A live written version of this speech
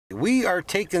we are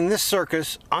taking this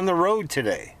circus on the road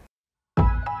today.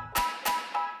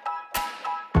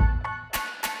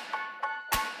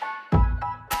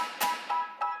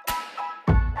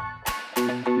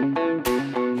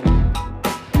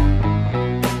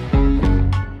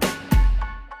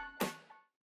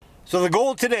 So the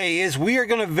goal today is we are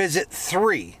going to visit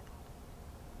 3.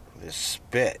 This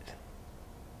spit.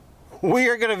 We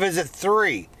are going to visit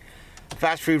 3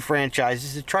 fast food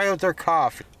franchises to try out their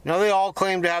coffee. Now they all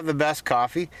claim to have the best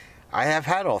coffee. I have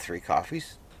had all 3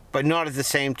 coffees, but not at the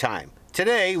same time.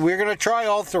 Today we're going to try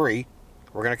all 3.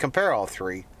 We're going to compare all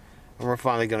 3, and we're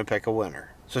finally going to pick a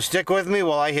winner. So stick with me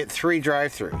while I hit 3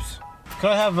 drive-thrus. Can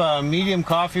I have a medium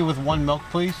coffee with 1 milk,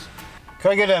 please?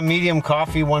 Can I get a medium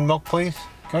coffee, 1 milk, please?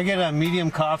 Can I get a medium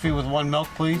coffee with 1 milk,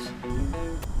 please?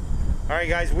 Alright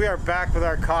guys, we are back with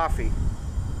our coffee.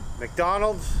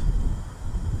 McDonald's,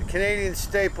 the Canadian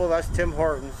staple, that's Tim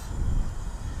Hortons,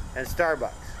 and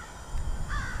Starbucks.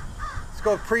 Let's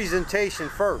go with presentation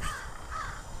first.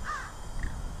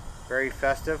 Very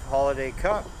festive holiday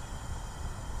cup.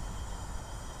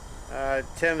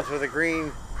 Tim's with a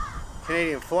green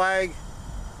Canadian flag.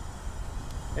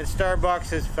 And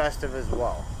Starbucks is festive as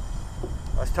well.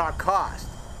 Let's talk cost.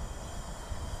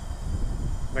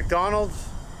 McDonald's,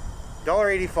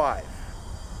 $1.85.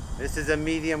 This is a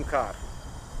medium coffee.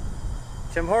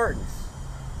 Tim Hortons,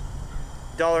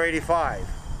 $1.85.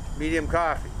 Medium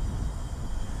coffee.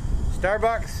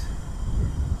 Starbucks,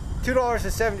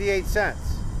 $2.78.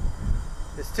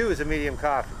 This too is a medium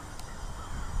coffee.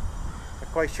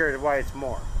 Not quite sure why it's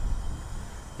more.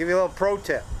 Give you a little pro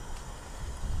tip.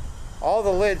 All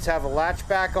the lids have a latch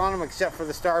back on them except for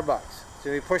the Starbucks. So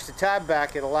if you push the tab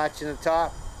back, it'll latch in the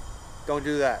top. Don't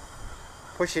do that.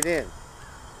 Push it in.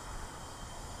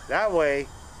 That way,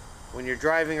 when you're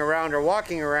driving around or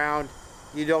walking around,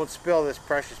 you don't spill this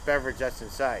precious beverage that's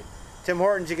inside. Tim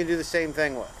Hortons you can do the same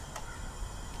thing with.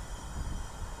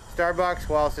 Starbucks,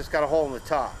 well, it's just got a hole in the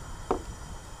top.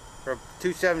 For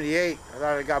 $2.78, I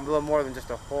thought it got a little more than just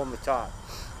a hole in the top.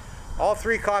 All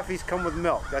 3 coffees come with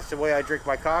milk. That's the way I drink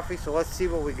my coffee, so let's see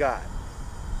what we got.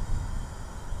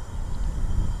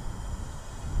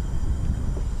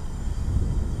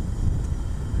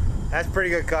 That's pretty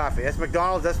good coffee. That's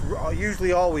McDonald's. That's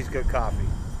usually always good coffee.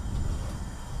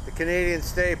 The Canadian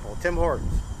staple, Tim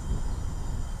Hortons.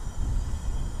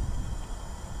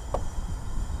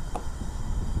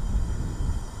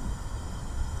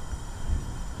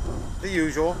 The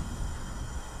usual.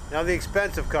 Now the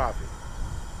expensive coffee.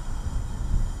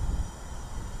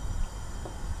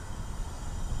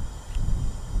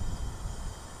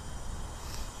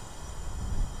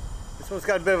 This one's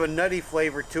got a bit of a nutty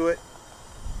flavor to it.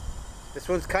 This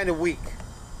one's kind of weak.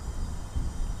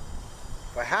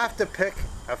 If I have to pick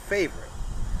a favorite,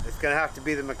 it's going to have to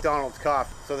be the McDonald's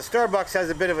coffee. So the Starbucks has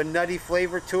a bit of a nutty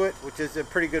flavor to it, which is a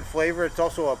pretty good flavor. It's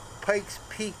also a Pike's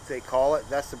Peak, they call it.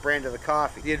 That's the brand of the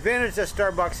coffee. The advantage that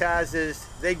Starbucks has is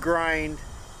they grind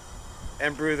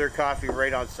and brew their coffee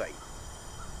right on site.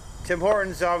 Tim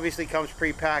Hortons obviously comes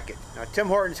pre-packaged. Now Tim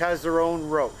Hortons has their own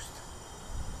roast.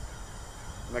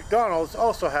 McDonald's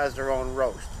also has their own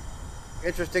roast.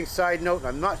 Interesting side note, and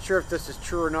I'm not sure if this is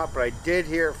true or not, but I did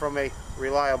hear it from a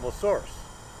reliable source.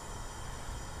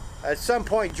 At some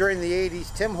point during the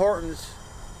 80s, Tim Hortons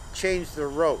changed their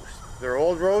roast. Their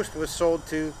old roast was sold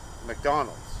to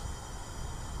McDonald's.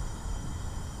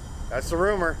 That's the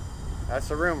rumor. That's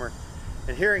the rumor.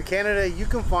 And here in Canada, you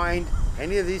can find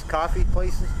any of these coffee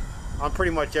places on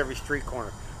pretty much every street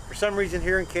corner. For some reason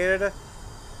here in Canada,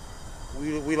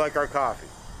 we like our coffee.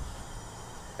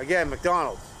 Again,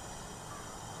 McDonald's.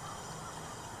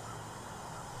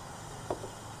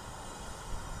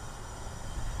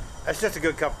 That's just a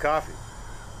good cup of coffee.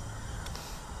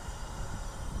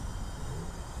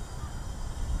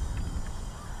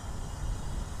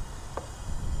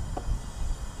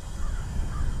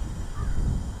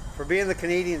 For being the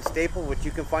Canadian staple, which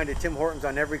you can find at Tim Hortons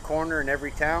on every corner in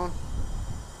every town,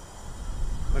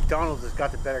 McDonald's has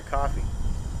got the better coffee.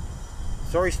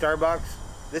 Sorry Starbucks,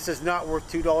 this is not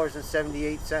worth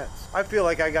 $2.78. I feel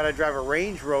like I gotta drive a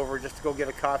Range Rover just to go get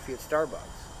a coffee at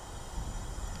Starbucks.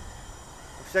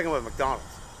 Second with McDonald's.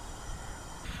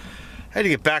 I had to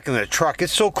get back in the truck.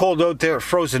 It's so cold out there, it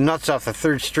froze the nuts off the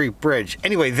 3rd Street Bridge.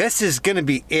 Anyway, this is going to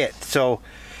be it. So,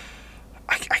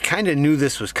 I kind of knew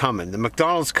this was coming. The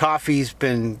McDonald's coffee's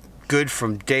been good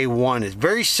from day one. It's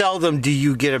very seldom do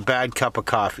you get a bad cup of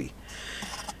coffee.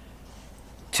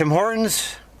 Tim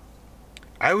Hortons,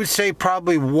 I would say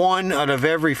probably 1 out of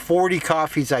every 40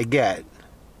 coffees I get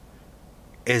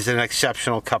is an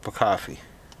exceptional cup of coffee.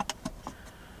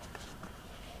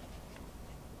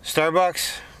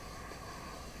 Starbucks,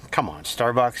 Come on,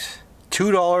 Starbucks.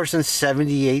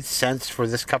 $2.78 for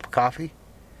this cup of coffee?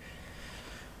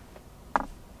 I'm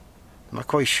not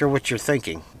quite sure what you're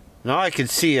thinking. Now I can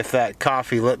see if that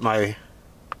coffee lit my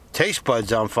taste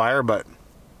buds on fire, but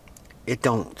it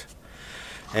don't.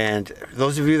 And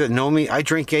those of you that know me, I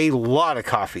drink a lot of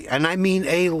coffee, and I mean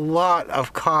a lot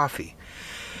of coffee.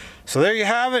 So there you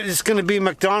have it. It's going to be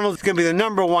McDonald's. It's going to be the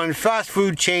 #1 fast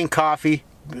food chain coffee.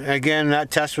 Again, that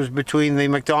test was between the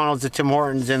McDonald's, the Tim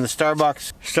Hortons, and the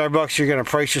Starbucks. Starbucks, you're going to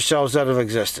price yourselves out of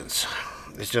existence.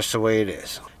 It's just the way it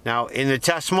is. Now, in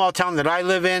the small town that I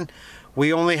live in,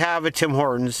 we only have a Tim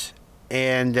Hortons,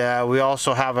 and we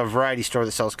also have a variety store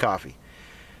that sells coffee.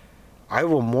 I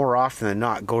will more often than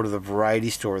not go to the variety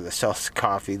store that sells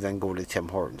coffee than go to Tim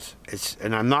Hortons.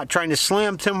 And I'm not trying to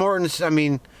slam Tim Hortons. I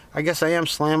mean, I guess I am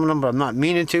slamming them, but I'm not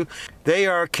meaning to. They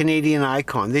are a Canadian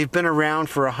icon. They've been around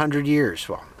for 100 years.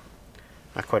 Well,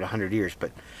 not quite 100 years,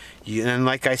 but and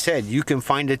like I said, you can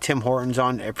find a Tim Hortons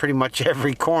on pretty much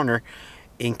every corner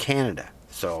in Canada.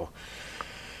 So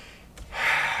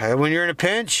when you're in a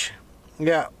pinch,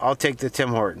 yeah, I'll take the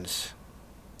Tim Hortons.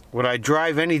 Would I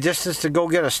drive any distance to go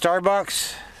get a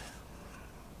Starbucks?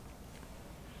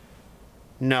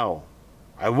 No.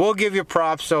 I will give you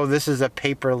props, though. This is a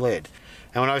paper lid.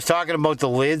 And when I was talking about the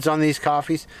lids on these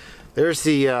coffees, there's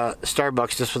the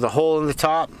Starbucks just with a hole in the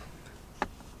top.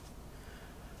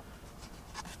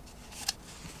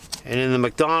 And in the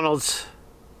McDonald's,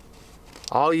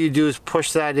 all you do is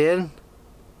push that in,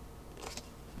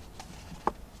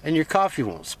 and your coffee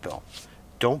won't spill.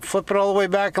 Don't flip it all the way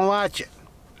back and latch it.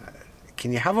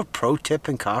 Can you have a pro tip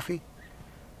in coffee?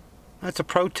 That's a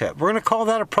pro tip. We're going to call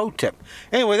that a pro tip.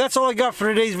 Anyway, that's all I got for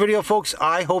today's video, folks.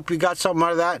 I hope you got something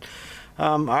out of that.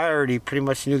 I already pretty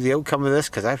much knew the outcome of this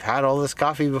because I've had all this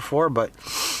coffee before, but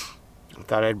I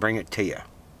thought I'd bring it to you.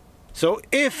 So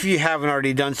if you haven't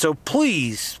already done so,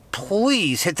 please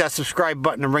hit that subscribe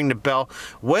button and ring the bell.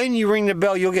 When you ring the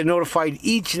bell, you'll get notified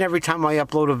each and every time I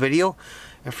upload a video.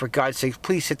 And for God's sake,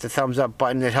 please hit the thumbs up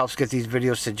button. It helps get these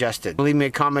videos suggested. Leave me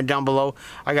a comment down below.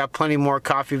 I got plenty more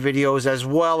coffee videos as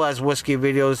well as whiskey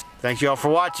videos. Thank you all for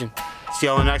watching. See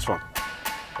you all in the next one.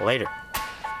 Later.